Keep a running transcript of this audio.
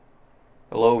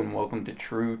Hello and welcome to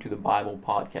True to the Bible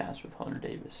podcast with Hunter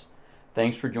Davis.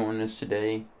 Thanks for joining us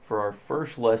today for our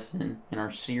first lesson in our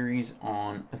series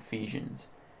on Ephesians.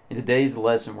 In today's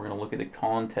lesson, we're going to look at the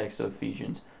context of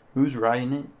Ephesians. Who's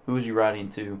writing it? Who is he writing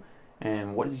to?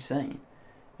 And what is he saying?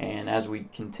 And as we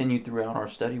continue throughout our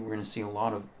study, we're going to see a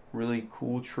lot of really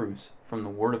cool truths from the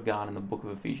Word of God in the book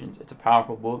of Ephesians. It's a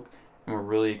powerful book, and we're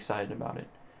really excited about it.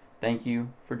 Thank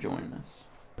you for joining us.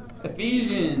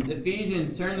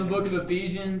 Ephesians, turn to the book of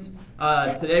Ephesians.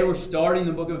 Today we're starting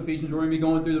the book of Ephesians. We're going to be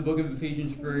going through the book of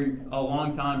Ephesians for a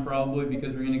long time probably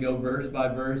because we're going to go verse by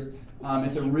verse.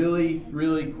 It's a really,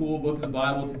 really cool book of the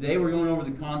Bible. Today we're going over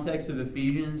the context of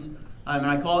Ephesians. And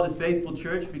I call it the Faithful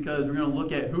Church because we're going to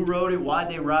look at who wrote it, why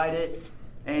they write it,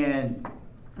 and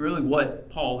really what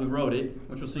Paul, who wrote it,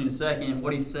 which we'll see in a second,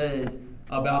 what he says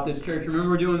about this church. Remember,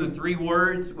 we're doing the 3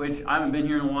 words, which I haven't been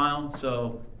here in a while,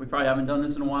 so we probably haven't done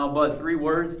this in a while, but 3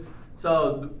 words.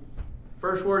 So the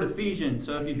first word, Ephesians.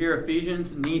 So if you hear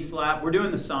Ephesians, knee slap. We're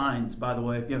doing the signs, by the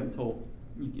way, if you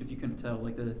couldn't tell,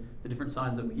 like the different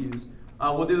signs that we use.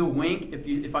 We'll do the wink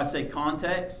if I say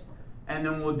context, and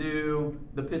then we'll do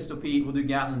the pistol Pete. We'll do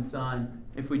Gatlin sign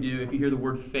if you hear the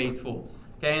word faithful.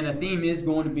 Okay, and the theme is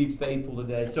going to be faithful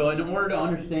today. So in order to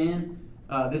understand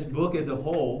this book as a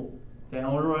whole, in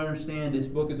order to understand this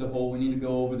book as a whole, we need to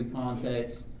go over the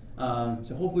context.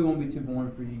 So hopefully it won't be too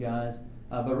boring for you guys.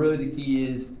 But really the key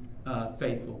is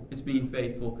faithful. It's being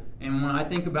faithful. And when I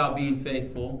think about being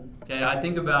faithful, okay, I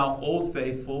think about Old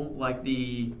Faithful, like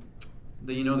the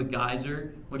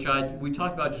geyser, which we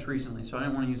talked about just recently, so I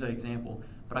didn't want to use that example.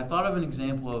 But I thought of an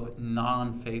example of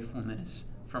non-faithfulness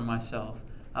from myself.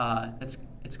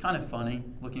 It's kind of funny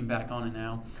looking back on it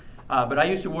now. But I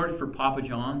used to work for Papa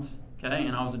John's. Okay,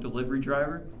 and I was a delivery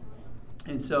driver,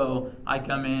 and so I'd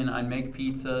come in, I'd make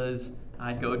pizzas,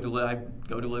 I'd go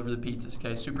deliver the pizzas.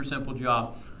 Okay, super simple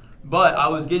job. But I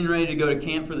was getting ready to go to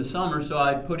camp for the summer, so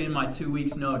I put in my 2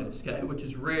 weeks notice. Okay, which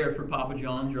is rare for Papa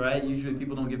John's, right? Usually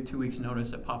people don't give 2 weeks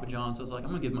notice at Papa John's. So I was like, I'm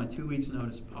gonna give my 2 weeks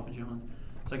notice at Papa John's.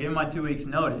 So I gave him my 2 weeks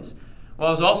notice. Well,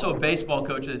 I was also a baseball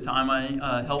coach at the time.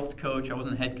 I helped coach. I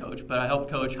wasn't a head coach, but I helped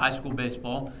coach high school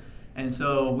baseball, and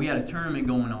so we had a tournament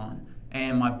going on.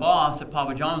 And my boss at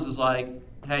Papa John's was like,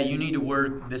 hey, you need to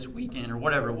work this weekend or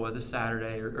whatever it was, this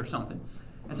Saturday or something.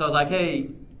 And so I was like, hey,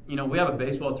 we have a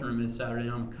baseball tournament this Saturday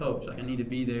and I'm a coach. Like, I need to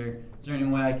be there. Is there any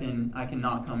way I can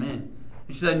not come in? And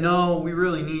she said, no, we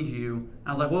really need you. And I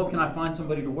was like, well, can I find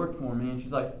somebody to work for me? And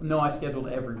she's like, no, I scheduled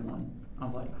everyone. I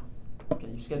was like, okay,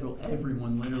 you scheduled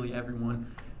everyone, literally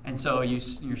everyone. And so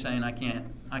you're saying I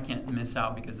can't miss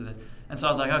out because of this. And so I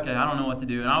was like, okay, I don't know what to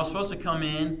do. And I was supposed to come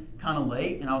in kind of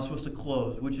late, and I was supposed to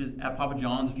close, which is at Papa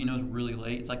John's, if you know, is really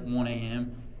late. It's like 1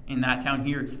 a.m. In that town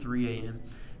here, it's 3 a.m.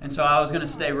 And so I was going to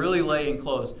stay really late and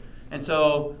close. And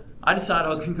so I decided I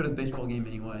was going to go to the baseball game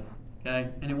anyway. Okay,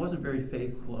 and it wasn't very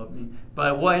faithful of me.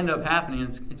 But what ended up happening,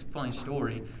 it's a funny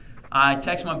story. I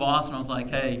texted my boss and I was like,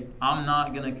 hey, I'm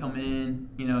not going to come in,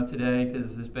 today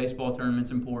because this baseball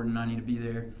tournament's important. I need to be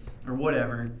there or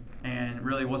whatever. And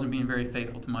really wasn't being very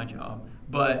faithful to my job.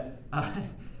 But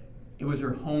it was her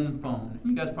home phone.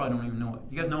 You guys probably don't even know it.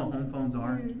 You guys know what home phones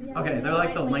are? Yeah. Okay, they're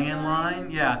like the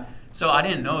landline. Yeah. So I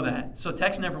didn't know that. So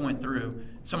text never went through.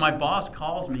 So my boss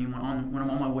calls me when I'm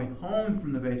on my way home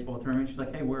from the baseball tournament. She's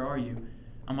like, hey, where are you?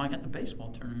 I'm like, at the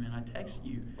baseball tournament. I text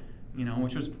you,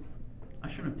 which was, I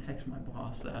shouldn't have texted my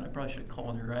boss that. I probably should have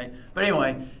called her, right? But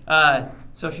anyway,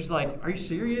 so she's like, are you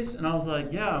serious? And I was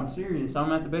like, yeah, I'm serious.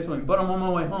 I'm at the baseball game, but I'm on my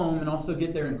way home, and I'll still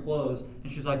get there and close.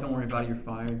 And she's like, don't worry about it, you're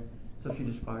fired. So she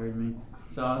just fired me.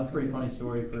 So that was a pretty funny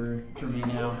story for me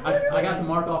now. I got to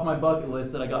mark off my bucket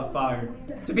list that I got fired.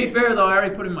 To be fair, though, I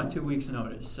already put in my 2 weeks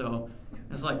notice. So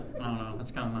it's like, I don't know, that's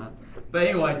kind of not. But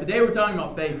anyway, today we're talking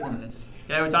about faithfulness.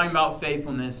 Okay, we're talking about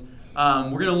faithfulness.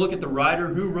 We're going to look at the writer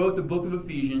who wrote the book of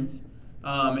Ephesians.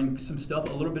 And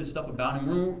a little bit of stuff about him.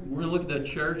 We're going to look at the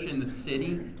church and the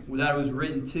city that it was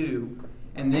written to,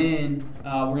 and then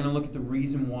we're going to look at the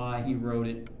reason why he wrote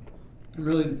it. And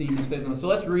really the theme is faithfulness. So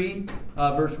let's read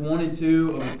verse 1 and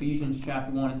 2 of Ephesians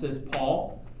chapter 1. It says,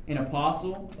 Paul, an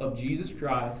apostle of Jesus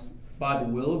Christ, by the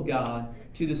will of God,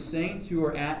 to the saints who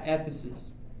are at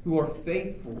Ephesus, who are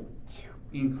faithful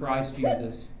in Christ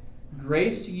Jesus.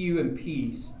 Grace to you and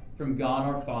peace from God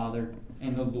our Father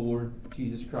and the Lord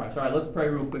Jesus Christ. All right, let's pray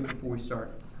real quick before we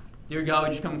start. Dear God, we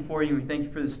just come before you and we thank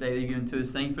you for this day that you've given to us.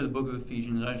 Thank you for the book of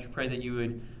Ephesians. I just pray that you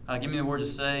would give me the words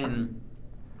to say, and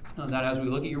that as we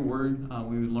look at your word,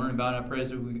 we would learn about it. I pray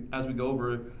as we go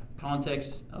over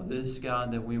context of this,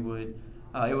 God, that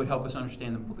it would help us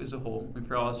understand the book as a whole. We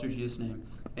pray all this through Jesus' name.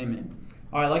 Amen.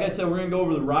 All right, like I said, we're going to go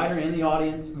over the writer and the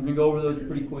audience. We're going to go over those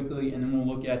pretty quickly, and then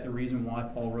we'll look at the reason why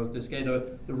Paul wrote this. Okay,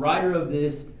 the writer of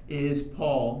this is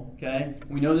Paul. Okay,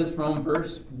 we know this from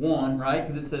verse 1, right?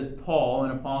 Because it says, Paul,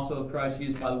 an apostle of Christ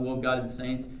Jesus by the will of God and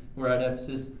saints, who are at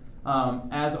Ephesus.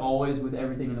 As always, with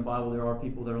everything in the Bible, there are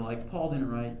people that are like, Paul didn't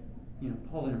write.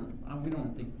 Paul didn't. We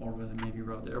don't think Paul really maybe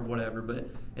wrote it or whatever, but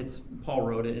Paul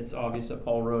wrote it. It's obvious that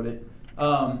Paul wrote it.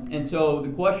 And so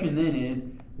the question then is,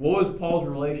 what was Paul's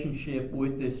relationship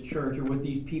with this church or with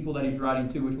these people that he's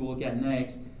writing to, which we'll look at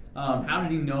next? How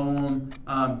did he know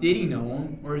them? Did he know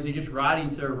them? Or is he just writing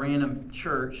to a random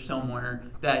church somewhere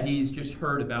that he's just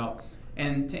heard about?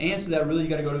 And to answer that, really, you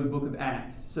got to go to the book of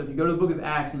Acts. So if you go to the book of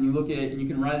Acts and you look at it, and you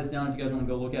can write this down if you guys want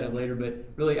to go look at it later, but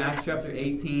really Acts chapter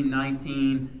 18,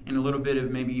 19, and a little bit of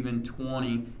maybe even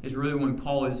 20 is really when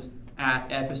Paul is at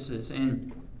Ephesus.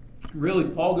 And really,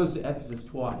 Paul goes to Ephesus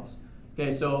twice.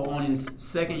 Okay, so on his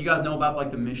second, you guys know about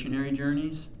like the missionary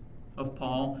journeys of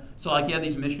Paul. So like he had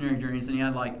these missionary journeys, and he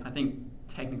had like, I think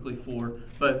technically 4,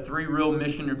 but 3 real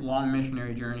long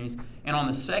missionary journeys. And on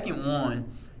the second one,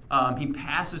 he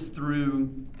passes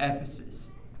through Ephesus.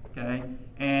 Okay,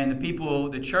 and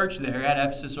the church there at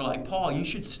Ephesus are like, Paul, you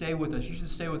should stay with us. You should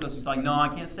stay with us. He's like, no, I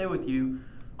can't stay with you.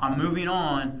 I'm moving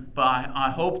on, but I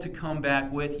hope to come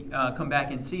back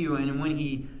and see you. And when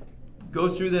he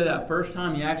goes through there that first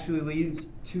time, he actually leaves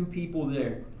 2 people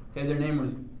there. Okay, their name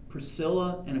was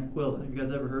Priscilla and Aquila. Have you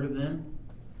guys ever heard of them?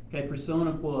 Okay, Priscilla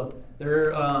and Aquila. They're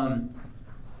a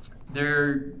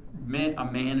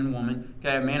man and woman.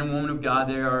 Okay, a man and woman of God.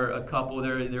 They are a couple.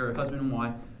 They're a husband and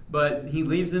wife. But he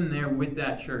leaves them there with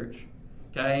that church.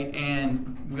 Okay,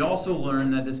 and we also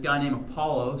learn that this guy named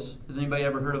Apollos. Has anybody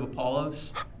ever heard of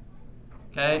Apollos?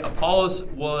 Okay, Apollos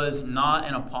was not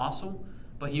an apostle,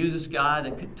 but he was this guy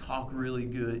that could talk really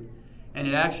good. And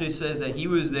it actually says that he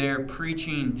was there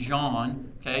preaching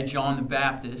John the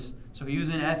Baptist. So he was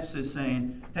in Ephesus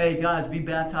saying, hey guys, be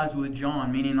baptized with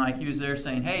John, meaning like he was there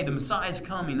saying, hey, the Messiah's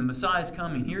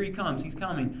coming, here he comes, he's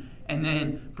coming. And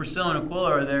then Priscilla and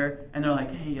Aquila are there, and they're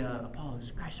like, hey,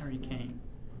 Apollos, Christ already came.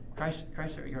 Christ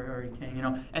already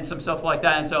came, and some stuff like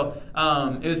that. And so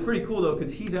it was pretty cool, though,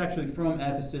 because he's actually from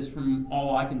Ephesus, from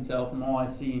all I can tell, from all I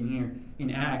see in here in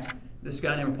Acts. This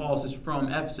guy named Apollos is from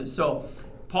Ephesus. So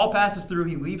Paul passes through,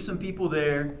 he leaves some people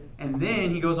there, and then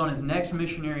he goes on his next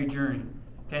missionary journey.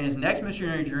 Okay, in his next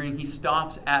missionary journey, he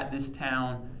stops at this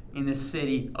town in this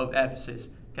city of Ephesus.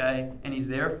 Okay, and he's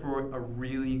there for a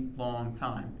really long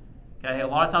time. Okay, a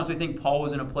lot of times we think Paul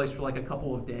was in a place for like a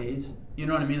couple of days. You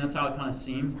know what I mean? That's how it kind of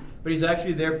seems. But he's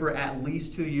actually there for at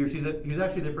least 2 years. He was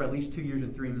actually there for at least 2 years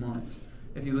and 3 months.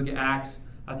 If you look at Acts,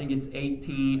 I think it's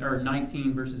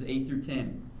 19 verses 8 through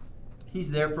 10.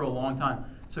 He's there for a long time.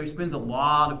 So he spends a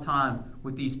lot of time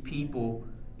with these people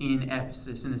in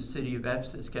Ephesus, in the city of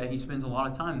Ephesus. Okay, he spends a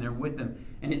lot of time there with them.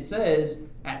 And it says,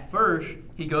 at first,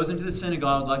 he goes into the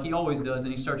synagogue like he always does,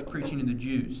 and he starts preaching to the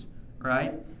Jews,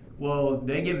 right? Well,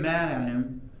 they get mad at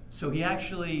him, so he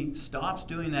actually stops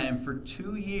doing that, and for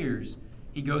 2 years,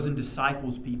 he goes and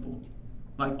disciples people,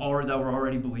 that were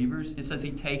already believers. It says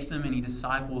he takes them and he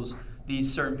disciples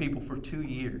these certain people for 2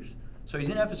 years. So he's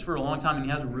in Ephesus for a long time, and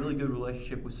he has a really good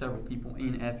relationship with several people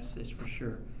in Ephesus, for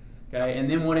sure. Okay, and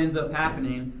then what ends up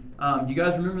happening, do you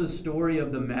guys remember the story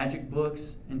of the magic books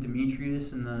and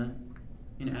Demetrius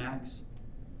in Acts?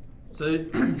 So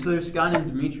there's a guy named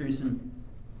Demetrius, and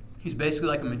he's basically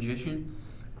like a magician,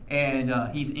 and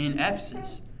he's in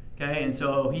Ephesus. Okay, and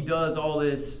so he does all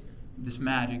this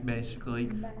magic,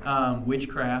 basically.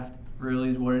 Witchcraft really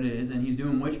is what it is, and he's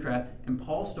doing witchcraft. And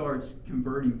Paul starts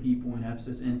converting people in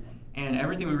Ephesus, and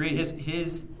everything we read,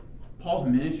 Paul's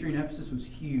ministry in Ephesus was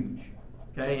huge.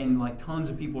 Okay, and like tons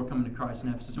of people are coming to Christ in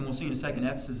Ephesus, and we'll see in a second.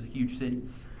 Ephesus is a huge city.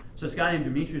 So this guy named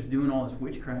Demetrius is doing all this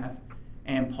witchcraft,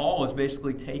 and Paul is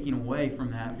basically taking away from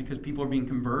that because people are being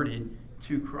converted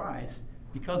to Christ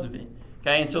because of it.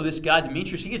 Okay, and so this guy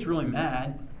Demetrius, he gets really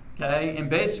mad. Okay, and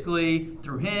basically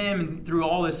through him and through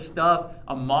all this stuff,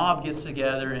 a mob gets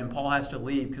together, and Paul has to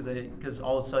leave because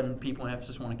all of a sudden people in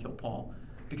Ephesus want to kill Paul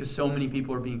because so many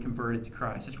people are being converted to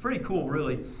Christ. It's pretty cool,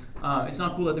 really. It's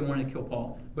not cool that they wanted to kill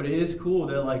Paul, but it is cool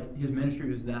that like his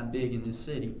ministry was that big in this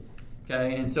city.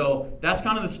 Okay, and so that's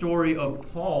kind of the story of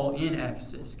Paul in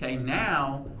Ephesus. Okay,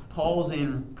 now Paul's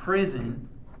in prison.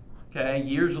 Okay,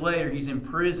 years later, he's in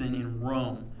prison in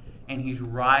Rome, and he's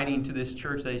writing to this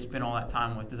church that he spent all that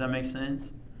time with. Does that make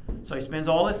sense? So he spends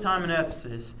all this time in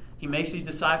Ephesus. He makes these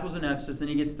disciples in Ephesus, then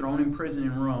he gets thrown in prison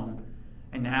in Rome.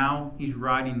 And now he's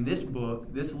writing this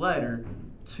book, this letter,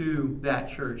 to that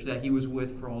church that he was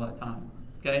with for all that time.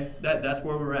 Okay, that's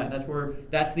where we're at.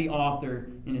 That's the author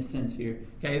in a sense here.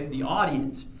 Okay, the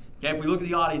audience Okay, if we look at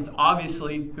the audience,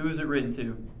 obviously, who is it written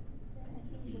to?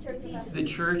 The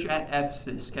church at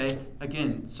Ephesus. Okay,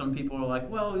 again, some people are like,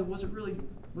 well, was it really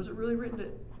written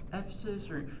to Ephesus?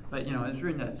 But it's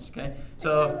written to Ephesus. Okay,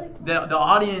 so the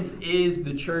audience is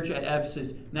the church at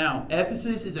Ephesus. Now,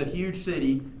 Ephesus is a huge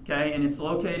city. Okay, and it's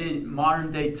located in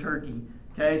modern day Turkey.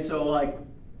 Okay, so like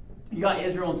you got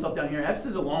Israel and stuff down here.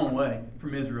 Ephesus is a long way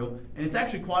from Israel, and it's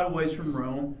actually quite a ways from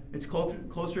Rome. It's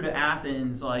closer to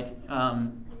Athens, like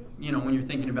when you're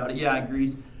thinking about it. Yeah,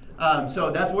 Greece.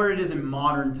 So that's where it is in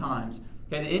modern times.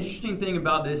 Okay, the interesting thing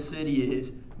about this city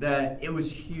is that it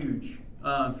was huge.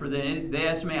 They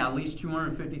estimate at least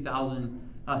 250,000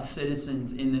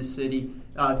 citizens in this city.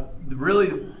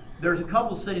 Really, there's a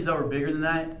couple cities that were bigger than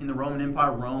that in the Roman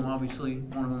Empire. Rome, obviously,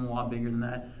 one of them a lot bigger than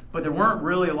that. But there weren't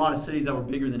really a lot of cities that were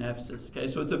bigger than Ephesus. Okay,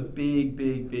 so it's a big,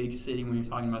 big, big city when you're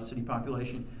talking about city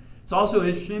population. It's also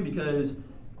interesting because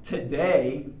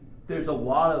today there's a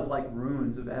lot of like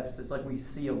ruins of Ephesus. Like we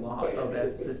see a lot of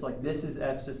Ephesus. Like this is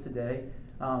Ephesus today.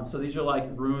 So these are like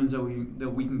ruins that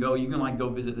we can go. You can like go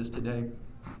visit this today.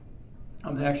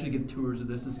 They actually give tours of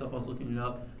this and stuff. I was looking it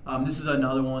up. This is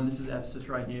another one. This is Ephesus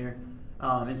right here.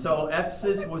 And so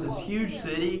Ephesus was this huge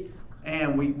city,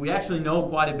 and we actually know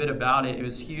quite a bit about it. It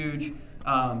was huge,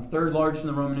 third largest in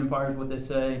the Roman Empire is what they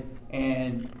say,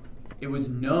 and it was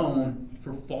known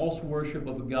for false worship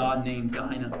of a god named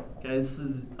Diana. Okay, this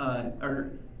is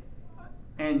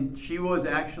and she was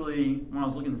actually, when I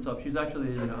was looking this up, she's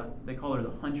actually they call her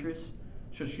the huntress.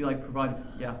 So she like provided,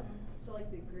 yeah. So like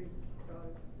the Greek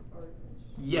god Artemis.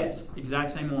 Yes,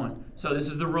 exact same one. So this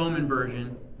is the Roman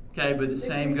version. Okay, but the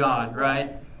same god,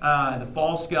 right? The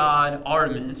false god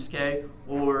Artemis, okay?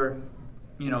 Or,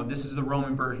 this is the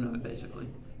Roman version of it, basically.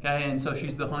 Okay, and so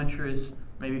she's the huntress,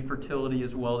 maybe fertility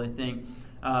as well, they think.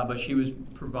 But she was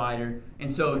provider.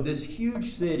 And so this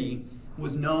huge city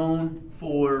was known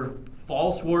for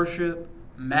false worship,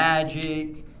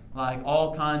 magic, like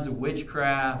all kinds of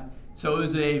witchcraft. So it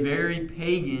was a very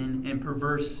pagan and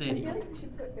perverse city. I feel like we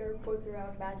should put air quotes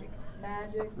around magic.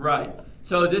 Right.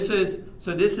 So it's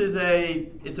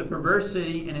a perverse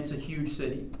city and it's a huge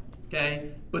city.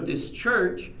 Okay? But this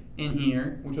church in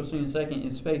here, which we'll see in a second,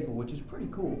 is faithful, which is pretty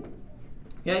cool.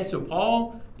 Okay, so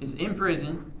Paul is in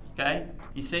prison, okay?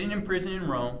 He's sitting in prison in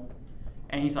Rome,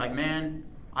 and he's like, man,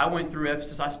 I went through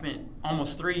Ephesus. I spent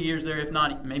almost 3 years there, if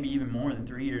not maybe even more than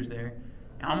 3 years there.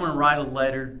 And I'm going to write a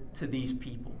letter to these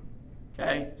people.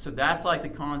 Okay? So that's like the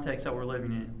context that we're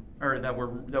living in, or that we're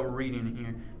reading in here.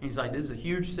 And he's like, this is a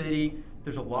huge city.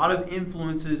 There's a lot of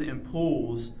influences and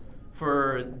pulls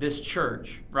for this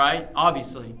church, right?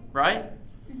 Obviously, right?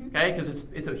 Okay? Because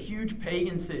it's a huge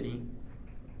pagan city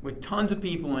with tons of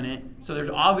people in it. So there's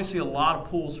obviously a lot of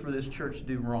pulls for this church to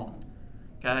do wrong.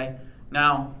 Okay?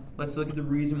 Now, let's look at the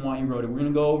reason why he wrote it. We're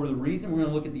going to go over the reason. We're going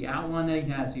to look at the outline that he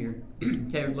has here.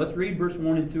 Okay, let's read verse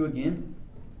 1 and 2 again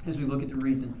as we look at the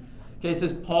reason. Okay, it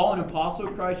says, Paul, an apostle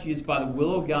of Christ Jesus, by the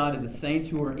will of God, to the saints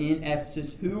who are in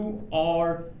Ephesus, who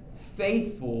are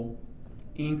faithful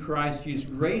in Christ Jesus.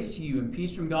 Grace to you and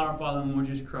peace from God our Father and Lord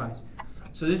Jesus Christ.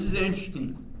 So this is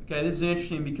interesting. Okay, this is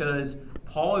interesting because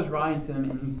Paul is writing to them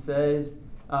and he says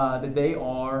that they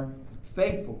are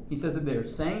faithful. He says that they are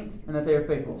saints and that they are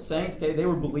faithful. Saints, okay, they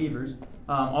were believers.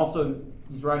 Also,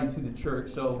 he's writing to the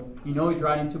church, so he's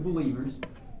writing to believers.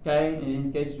 Okay, and in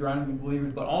this case, he's writing to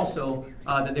believers, but also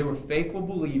that they were faithful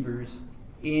believers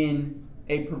in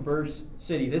a perverse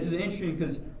city. This is interesting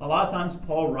because a lot of times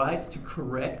Paul writes to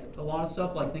correct a lot of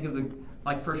stuff. Like think of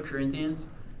 1 Corinthians.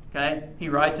 Okay, he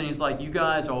writes and he's like, you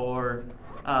guys are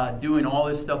doing all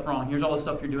this stuff wrong. Here's all the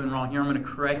stuff you're doing wrong. Here, I'm going to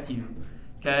correct you.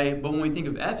 Okay, but when we think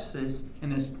of Ephesus, in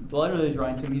this letter that he's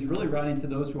writing to them, he's really writing to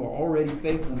those who are already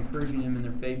faithful and encouraging them in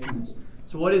their faithfulness.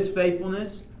 So what is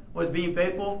faithfulness? What is being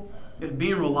faithful? It's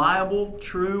being reliable,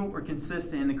 true, or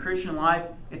consistent. In the Christian life,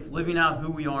 it's living out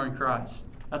who we are in Christ.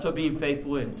 That's what being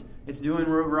faithful is. It's doing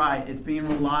right. It's being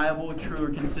reliable, true, or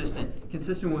consistent.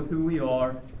 Consistent with who we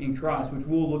are in Christ, which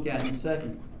we'll look at in a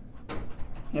second.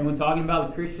 And when talking about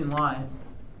the Christian life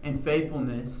and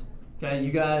faithfulness, okay,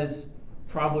 you guys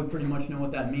probably pretty much know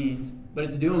what that means, but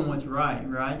it's doing what's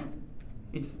right?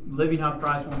 It's living how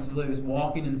Christ wants to live. It's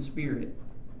walking in the Spirit.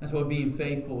 That's what being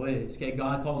faithful is. Okay,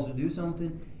 God calls us to do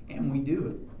something, and we do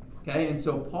it. Okay, and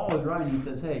so Paul is writing. He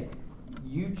says, "Hey,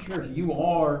 you church, you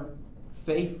are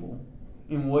faithful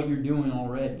in what you're doing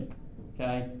already."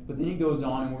 Okay, but then he goes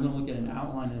on, and we're going to look at an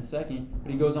outline in a second.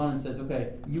 But he goes on and says,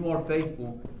 "Okay, you are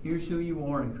faithful. Here's who you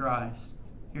are in Christ.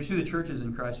 Here's who the church is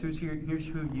in Christ. Here's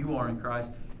who you are in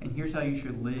Christ." And here's how you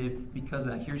should live because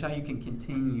of that. Here's how you can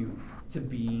continue to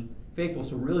be faithful.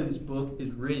 So really this book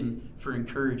is written for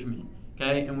encouragement.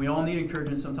 Okay, and we all need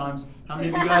encouragement sometimes. How many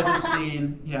of you guys have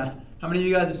seen? Yeah. How many of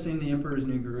you guys have seen The Emperor's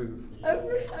New Groove?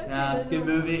 Yeah, it's a good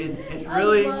movie. It's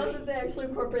really. I love that they actually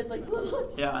incorporate like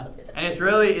little. Yeah, and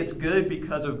it's good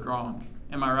because of Gronk.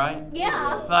 Am I right?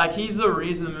 Yeah. Like he's the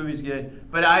reason the movie's good.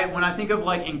 But when I think of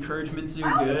like encouragement to do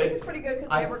I also good, think it's pretty good because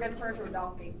they never gets turned to a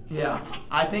donkey. yeah,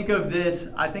 I think of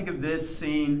this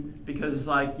scene because it's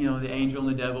like the angel and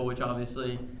the devil, which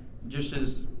obviously just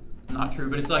is not true,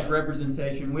 but it's like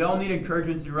representation. We all need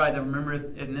encouragement to do right. That remember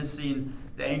in this scene,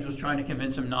 the angel's trying to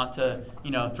convince him not to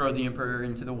throw the emperor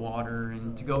into the water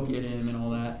and to go get him and all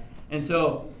that. And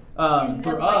so.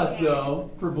 For us,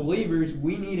 though, for believers,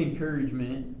 we need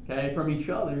encouragement, okay, from each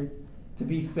other to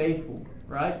be faithful,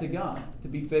 right, to God, to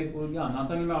be faithful to God. I'm not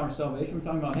talking about our salvation. We're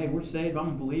talking about, hey, we're saved, I'm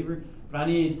a believer, but I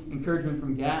need encouragement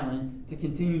from Gatlin to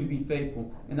continue to be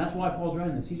faithful. And that's why Paul's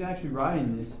writing this. He's actually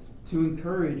writing this to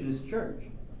encourage this church,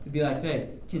 to be like, hey,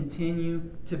 continue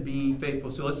to be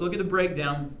faithful. So let's look at the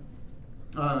breakdown.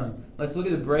 Let's look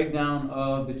at the breakdown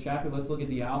of the chapter. Let's look at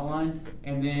the outline,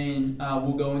 and then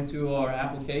we'll go into our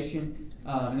application,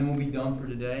 and then we'll be done for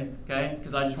today, okay?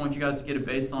 Because I just want you guys to get a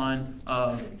baseline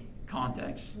of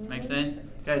context. Make sense?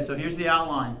 Okay, so here's the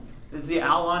outline. This is the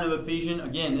outline of Ephesians.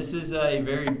 Again, this is a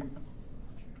very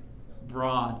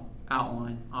broad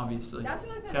outline, obviously. That's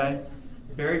what I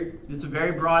okay? It's a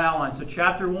very broad outline. So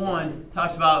chapter 1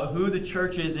 talks about who the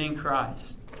church is in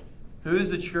Christ. Who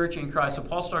is the church in Christ? So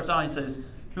Paul starts out and he says,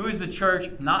 who is the church?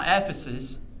 Not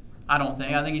Ephesus, I don't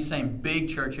think. I think he's saying big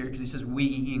church here because he says we.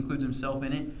 He includes himself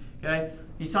in it. Okay?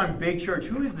 He's talking big church.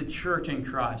 Who is the church in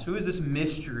Christ? Who is this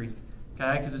mystery?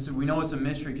 Okay? Because we know it's a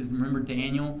mystery because remember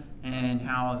Daniel and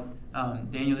how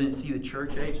Daniel didn't see the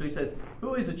church age. So he says,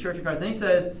 who is the church in Christ? Then he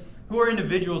says, who are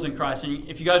individuals in Christ? And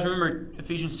if you guys remember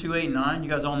Ephesians 2, 8, and 9, you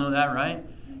guys all know that, right?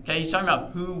 Okay? He's talking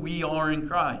about who we are in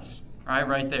Christ.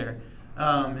 Right there.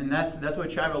 And that's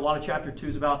what a lot of chapter 2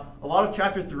 is about. A lot of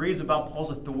chapter 3 is about Paul's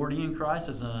authority in Christ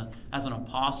as an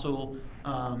apostle,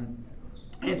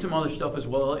 and some other stuff as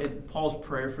well. Paul's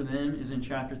prayer for them is in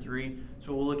chapter 3,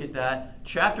 so we'll look at that.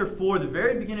 Chapter 4, the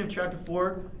very beginning of chapter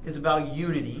 4 is about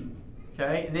unity,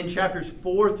 okay? And then chapters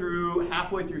 4 through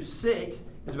halfway through 6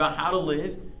 is about how to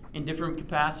live in different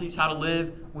capacities, how to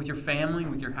live with your family,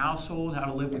 with your household, how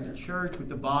to live with the church, with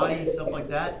the body, stuff like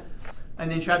that. And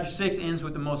then chapter 6 ends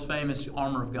with the most famous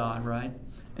armor of God, right?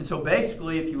 And so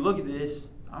basically, if you look at this,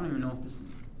 I don't even know if this is...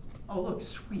 Oh, look,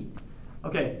 sweet.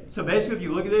 Okay, so basically, if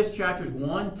you look at this, chapters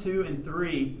 1, 2, and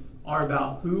 3 are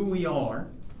about who we are,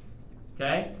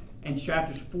 okay? And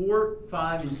chapters 4,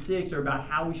 5, and 6 are about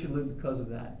how we should live because of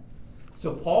that.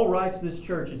 So Paul writes to this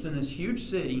church. It's in this huge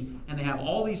city, and they have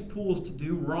all these tools to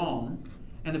do wrong.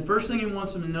 And the first thing he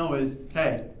wants them to know is,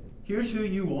 hey, here's who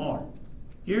you are.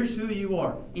 Here's who you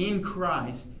are in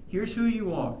Christ. Here's who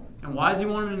you are. And why does he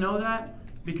want them to know that?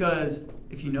 Because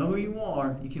if you know who you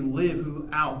are, you can live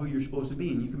out who you're supposed to be,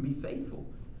 and you can be faithful.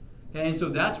 Okay, and so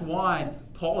that's why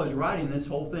Paul is writing this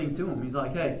whole thing to them. He's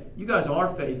like, hey, you guys are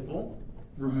faithful.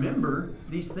 Remember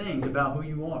these things about who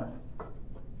you are.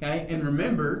 Okay, and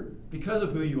remember, because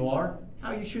of who you are,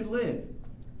 how you should live.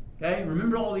 Okay,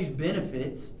 remember all these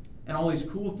benefits and all these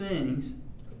cool things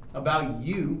about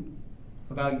you,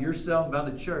 about yourself, about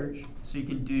the church, so you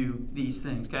can do these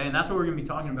things. Okay, and that's what we're going to be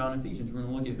talking about in Ephesians. We're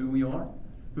going to look at who we are,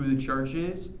 who the church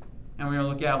is, and we're going to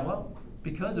look at, well,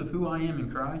 because of who I am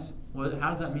in Christ, how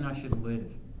does that mean I should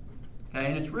live? Okay,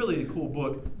 and it's really a cool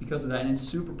book because of that, and it's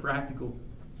super practical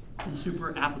and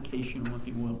super applicational, if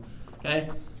you will. Okay,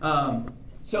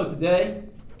 so today,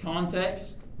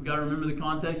 context, we got to remember the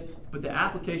context, but the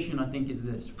application, I think, is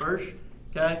this. First,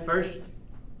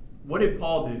 what did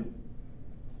Paul do?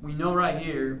 We know right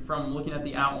here from looking at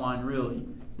the outline, really,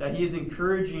 that he is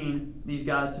encouraging these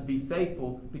guys to be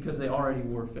faithful because they already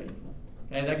were faithful.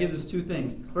 Okay, that gives us two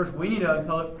things. First, we need to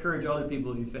encourage other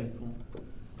people to be faithful.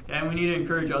 Okay, and we need to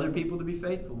encourage other people to be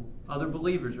faithful, other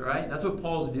believers, right? That's what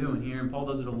Paul's doing here, and Paul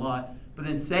does it a lot. But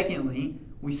then secondly,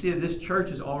 we see that this church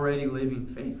is already living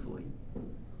faithfully,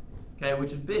 okay,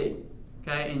 which is big,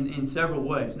 okay, in several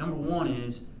ways. Number one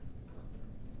is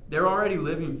they're already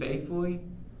living faithfully,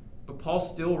 but Paul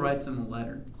still writes them a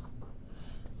letter.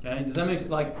 Okay, does that make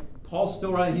sense? Like, Paul's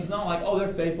still writing. He's not like, oh,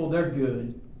 they're faithful, they're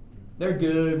good. They're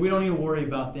good. We don't need to worry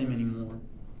about them anymore.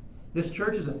 This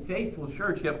church is a faithful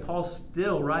church, yet Paul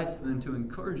still writes to them to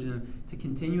encourage them to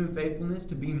continue in faithfulness,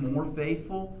 to be more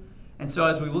faithful. And so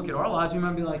as we look at our lives, we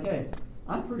might be like, hey,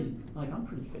 I'm pretty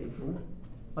faithful.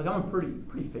 Like, I'm a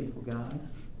pretty faithful guy.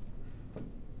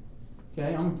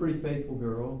 Okay, I'm a pretty faithful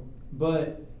girl.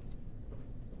 But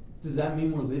does that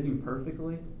mean we're living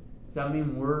perfectly? Does that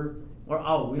mean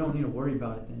we don't need to worry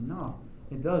about it then? No,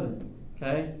 it doesn't.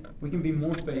 Okay? We can be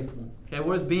more faithful. Okay?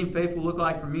 What does being faithful look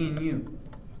like for me and you?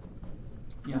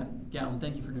 Yeah, Gallon,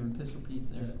 thank you for doing Pistol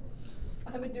Pete's there.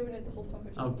 I've been doing it the whole time.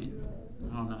 Oh,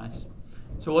 nice.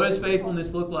 So what does faithfulness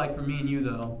look like for me and you,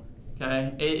 though?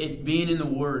 Okay? It's being in the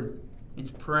Word. It's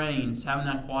praying. It's having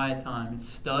that quiet time. It's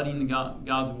studying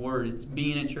God's Word. It's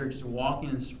being at church. It's walking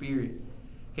in the Spirit.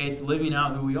 Okay? It's living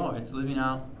out who we are. It's living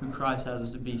out who Christ has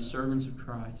us to be, servants of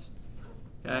Christ.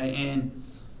 Okay? And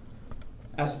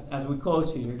as we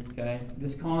close here, okay,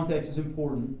 this context is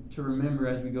important to remember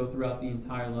as we go throughout the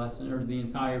entire lesson, or the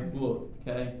entire book,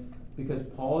 okay? Because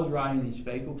Paul is writing these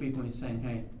faithful people and he's saying,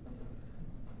 hey,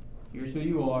 here's who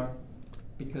you are.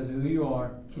 Because of who you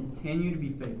are, continue to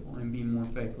be faithful and be more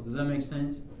faithful. Does that make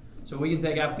sense? So we can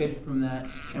take application from that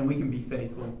and we can be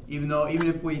faithful. Even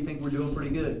if we think we're doing pretty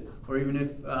good. Or even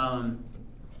if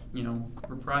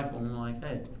we're prideful and we're like,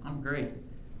 hey, I'm great.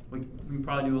 We can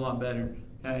probably do a lot better.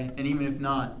 Okay? And even if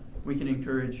not, we can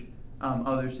encourage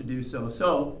others to do so.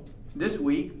 So this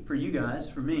week, for you guys,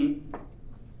 for me,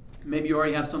 maybe you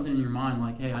already have something in your mind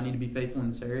like, hey, I need to be faithful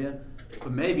in this area.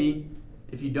 But maybe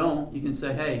if you don't, you can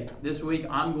say, hey, this week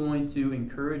I'm going to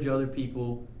encourage other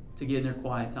people to get in their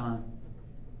quiet time.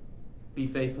 Be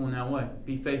faithful in that way.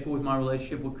 Be faithful with my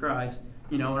relationship with Christ.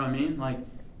 You know what I mean? Like,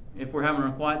 if we're having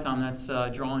a quiet time, that's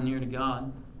drawing near to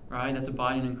God, right? That's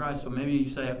abiding in Christ. So maybe you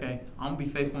say, okay, I'm going to be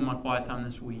faithful in my quiet time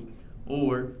this week.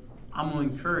 Or I'm going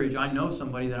to encourage, I know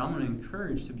somebody that I'm going to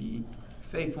encourage to be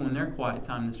faithful in their quiet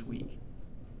time this week.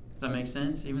 Does that make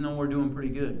sense? Even though we're doing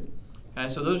pretty good. Okay,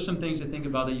 so those are some things to think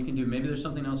about that you can do. Maybe there's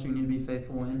something else you need to be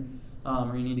faithful in,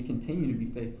 or you need to continue to be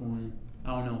faithful in.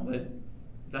 I don't know, but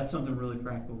that's something really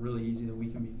practical, really easy that we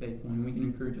can be faithful in, and we can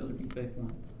encourage others to be faithful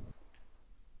in.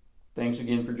 Thanks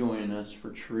again for joining us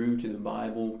for True to the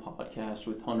Bible podcast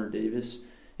with Hunter Davis.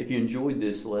 If you enjoyed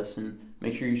this lesson,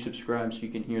 make sure you subscribe so you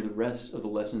can hear the rest of the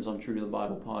lessons on True to the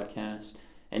Bible podcast.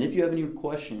 And if you have any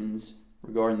questions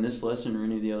regarding this lesson or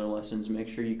any of the other lessons, make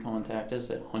sure you contact us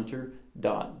at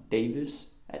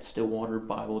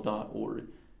hunter.davis@stillwaterbible.org.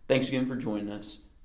 Thanks again for joining us.